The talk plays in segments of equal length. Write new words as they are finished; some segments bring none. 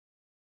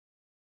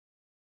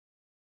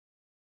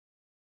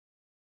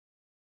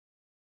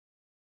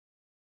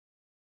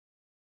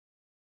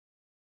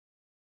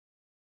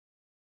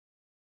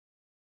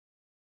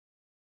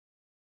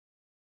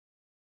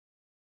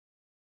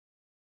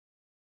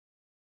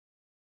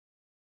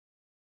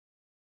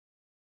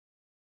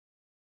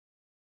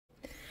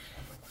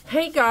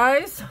Hey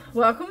guys,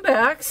 welcome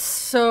back.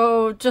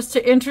 So just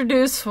to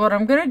introduce what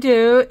I'm going to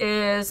do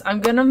is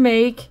I'm going to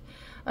make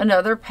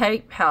another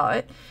paint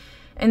palette.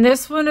 And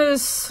this one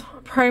is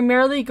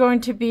primarily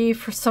going to be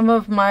for some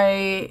of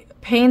my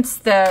paints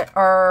that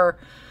are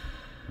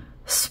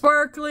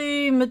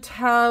sparkly,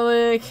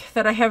 metallic,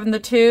 that I have in the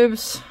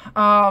tubes.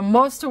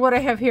 Most of what I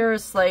have here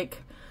is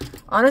like,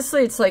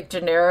 honestly, it's like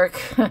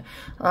generic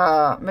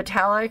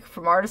metallic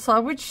from Artist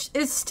Loft, which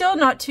is still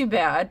not too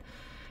bad.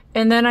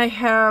 And then I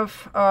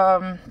have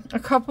a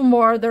couple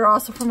more. They're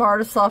also from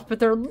Artist Loft, but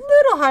they're a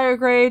little higher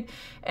grade.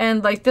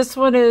 And like this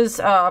one is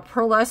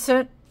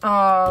pearlescent.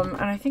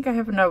 And I think I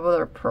have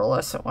another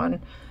pearlescent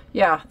one.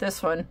 Yeah,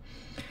 this one.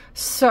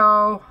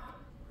 So,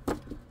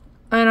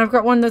 and I've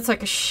got one that's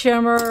like a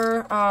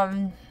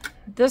shimmer.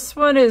 This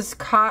one is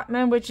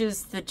Cotman, which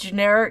is the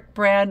generic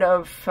brand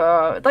of,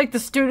 like the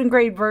student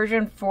grade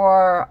version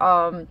for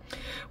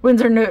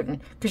Winsor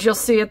Newton. Because you'll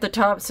see at the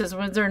top it says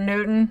Winsor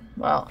Newton.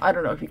 Well, I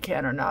don't know if you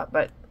can or not,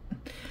 but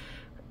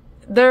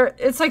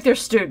it's like their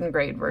student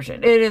grade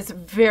version. It is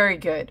very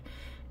good.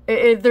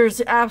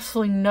 There's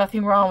absolutely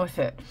nothing wrong with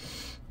it.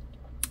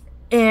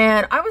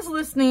 And I was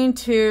listening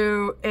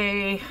to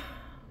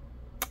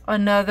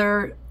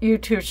another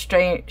YouTube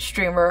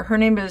streamer. Her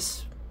name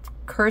is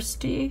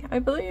Kirsty, I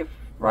believe,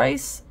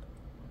 Rice.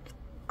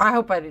 I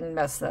hope I didn't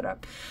mess that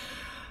up.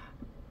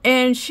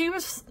 And she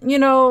was, you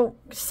know,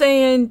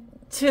 saying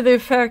to the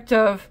effect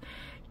of,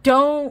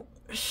 don't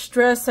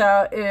stress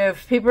out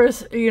if people are,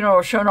 you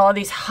know, showing all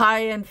these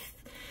high-end,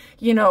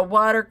 you know,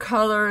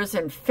 watercolors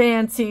and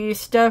fancy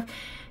stuff.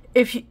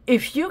 If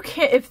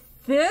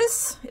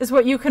this is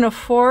what you can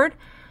afford,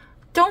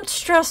 don't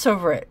stress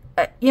over it.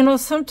 You know,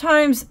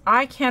 sometimes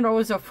I can't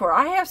always afford.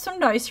 I have some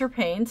nicer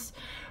paints,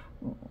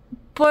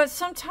 but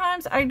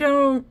sometimes I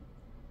don't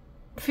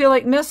feel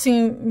like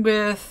messing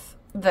with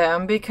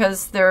them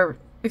because they're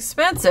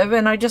expensive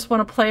and I just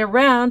want to play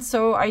around.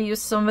 So I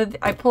use some of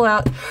I pull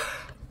out.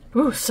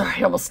 Ooh, sorry,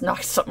 I almost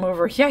knocked something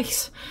over.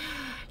 Yikes.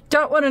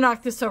 Don't want to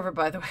knock this over,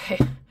 by the way.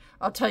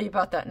 I'll tell you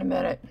about that in a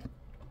minute.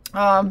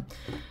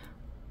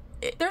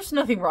 There's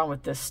nothing wrong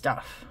with this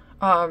stuff.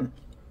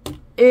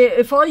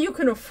 If all you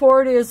can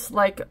afford is,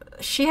 like,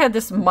 she had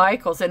this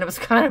Michaels and it was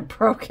kind of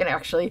broken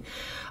actually,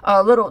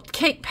 a little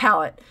cake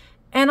palette.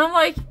 And I'm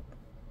like,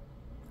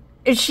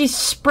 and she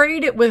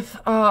sprayed it with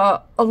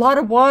a lot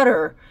of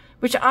water,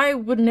 which I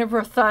would never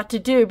have thought to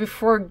do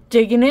before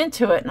digging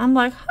into it. And I'm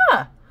like,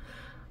 huh.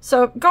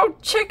 So go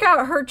check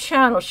out her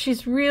channel.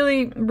 She's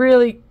really,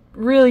 really,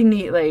 really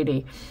neat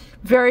lady.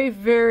 Very,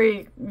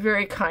 very,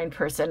 very kind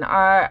person.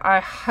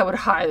 I would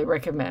highly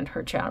recommend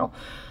her channel.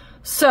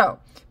 So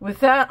with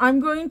that, I'm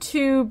going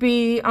to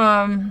be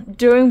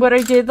doing what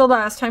I did the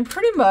last time,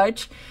 pretty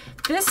much.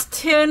 This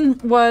tin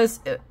was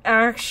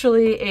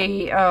actually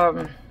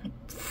a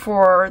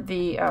for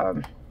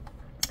the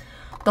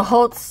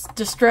Holtz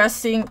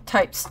distressing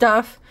type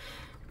stuff,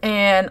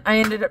 and I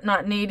ended up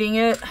not needing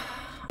it.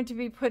 I'm going to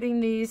be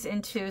putting these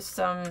into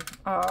some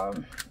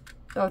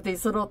of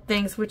these little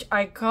things, which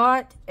I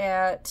got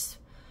at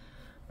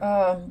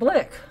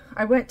Blick.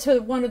 I went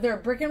to one of their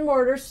brick and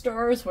mortar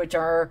stores, which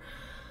are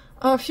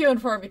few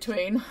and far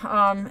between,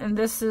 and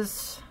this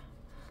is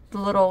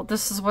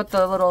what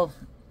the little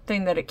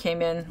thing that it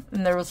came in,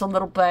 and there was a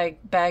little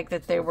bag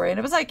that they were in.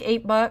 It was like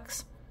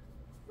 $8.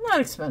 Not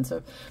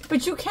expensive,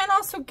 but you can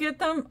also get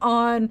them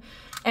on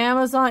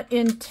Amazon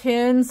in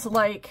tins.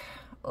 Like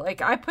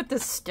I put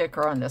this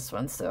sticker on this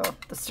one, so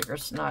the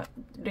sticker's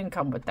didn't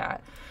come with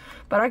that,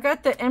 but I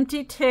got the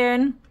empty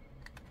tin.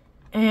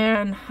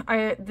 And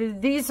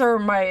these are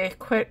my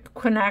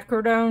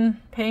quinacridone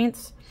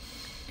paints.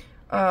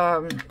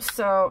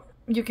 So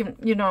you can,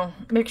 you know,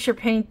 mix your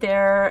paint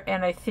there,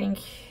 and I think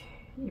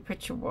you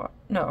put your water.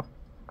 No,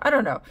 I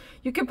don't know.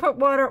 You can put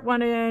water at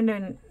one end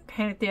and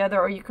paint at the other,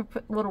 or you could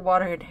put a little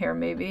water in here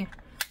maybe.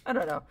 I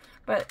don't know,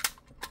 but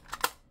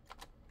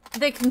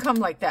they can come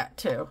like that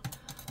too.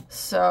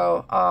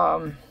 So,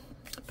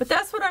 but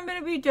that's what I'm going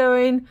to be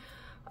doing.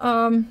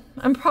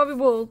 I probably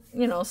will,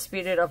 you know,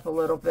 speed it up a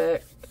little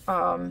bit.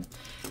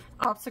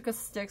 Optica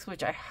sticks,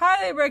 which I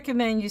highly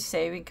recommend you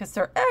saving because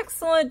they're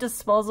excellent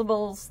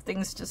disposables,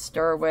 things to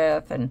stir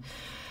with and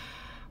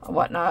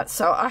whatnot.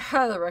 So I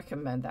highly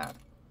recommend that.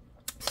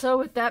 So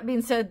with that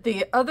being said,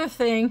 the other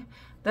thing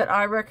that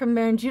I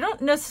recommend, you don't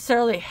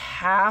necessarily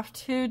have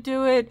to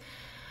do it,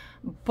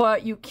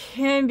 but you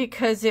can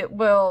because it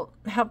will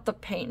help the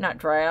paint not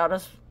dry out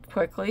as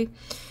quickly.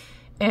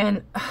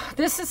 And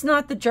this is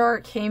not the jar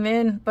it came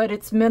in, but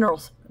it's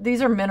minerals.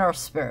 These are mineral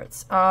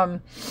spirits.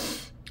 And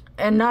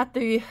not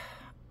the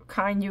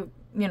kind you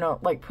know,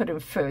 like put in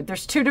food.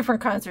 There's two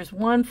different kinds. There's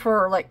one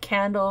for like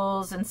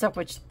candles and stuff,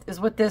 which is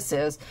what this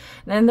is.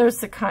 And then there's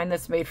the kind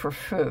that's made for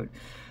food.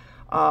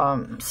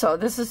 So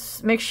this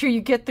is, make sure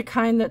you get the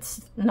kind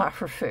that's not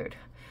for food.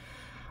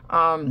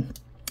 I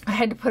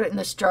had to put it in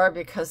this jar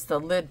because the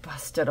lid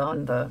busted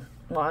on the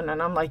one,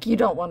 and I'm like, you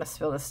don't want to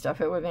spill this stuff.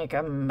 It would make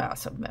a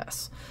massive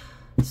mess.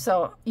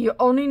 So you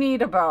only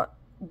need about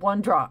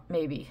 1 drop,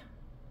 maybe.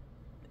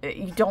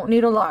 You don't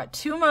need a lot.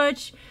 Too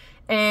much,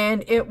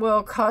 and it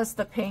will cause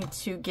the paint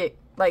to get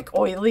like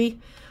oily.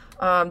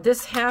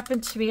 This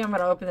happened to me. I'm going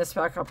to open this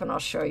back up and I'll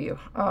show you.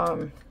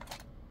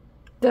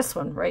 This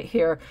one right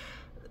here,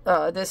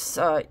 this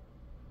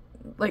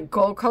like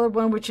gold colored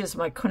one, which is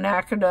my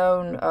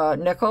quinacridone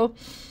nickel,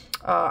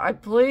 I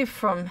believe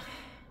from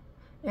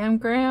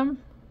Amgram,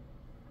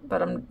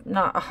 but I'm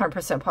not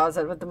 100%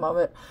 positive at the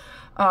moment.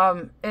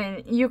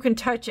 And you can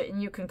touch it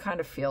and you can kind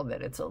of feel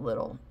that it's a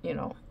little, you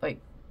know, like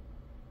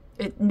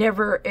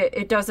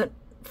it doesn't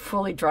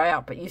fully dry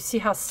out, but you see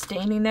how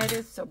staining that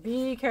is, so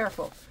be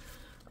careful.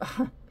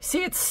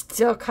 See, it's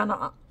still kind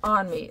of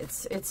on me.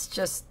 It's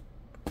just,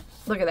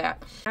 look at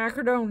that.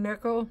 Acridone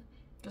nickel,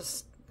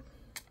 just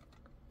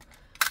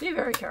be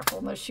very careful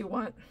unless you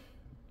want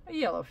a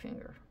yellow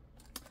finger.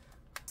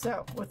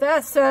 So with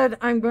that said,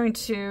 I'm going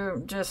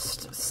to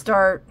just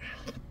start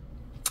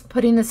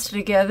putting this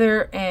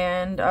together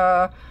and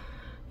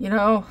you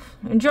know,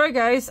 enjoy,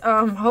 guys.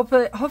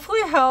 Hopefully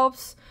it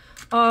helps.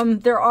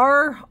 There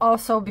are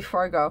also,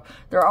 before I go,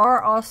 there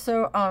are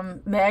also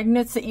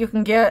magnets that you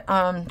can get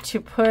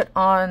to put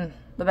on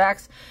the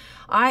backs.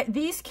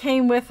 These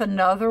came with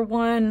another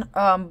one,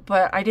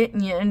 but I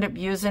didn't end up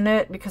using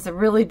it because I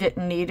really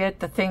didn't need it.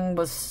 The thing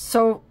was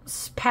so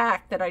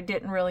packed that I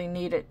didn't really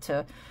need it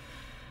to,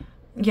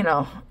 you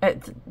know,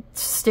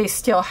 stay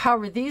still.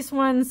 However, these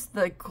ones,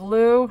 the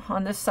glue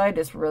on this side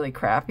is really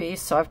crappy,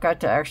 so I've got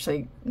to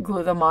actually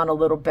glue them on a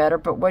little better.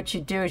 But what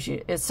you do is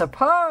it's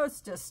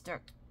supposed to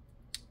stick.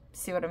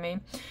 See what I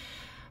mean?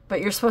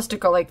 But you're supposed to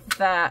go like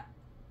that,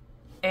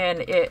 and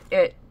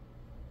it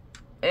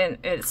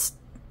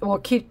will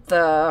keep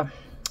the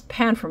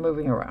pan from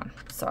moving around.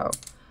 So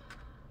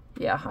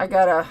yeah, I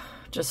gotta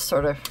just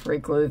sort of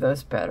re-glue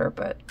those better,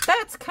 but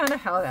that's kind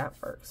of how that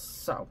works.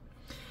 So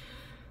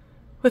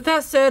with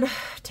that said,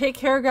 take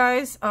care,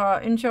 guys.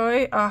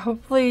 Enjoy.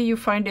 Hopefully you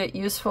find it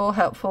useful,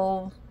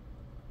 helpful.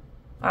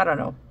 I don't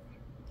know.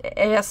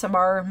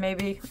 ASMR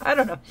maybe, I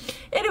don't know.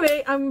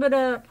 Anyway, I'm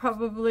gonna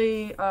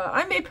probably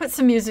I may put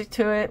some music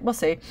to it, we'll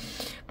see.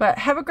 But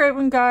have a great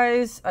one,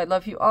 guys. I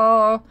love you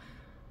all.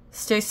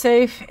 Stay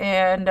safe,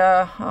 and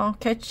I'll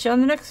catch you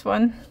on the next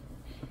one.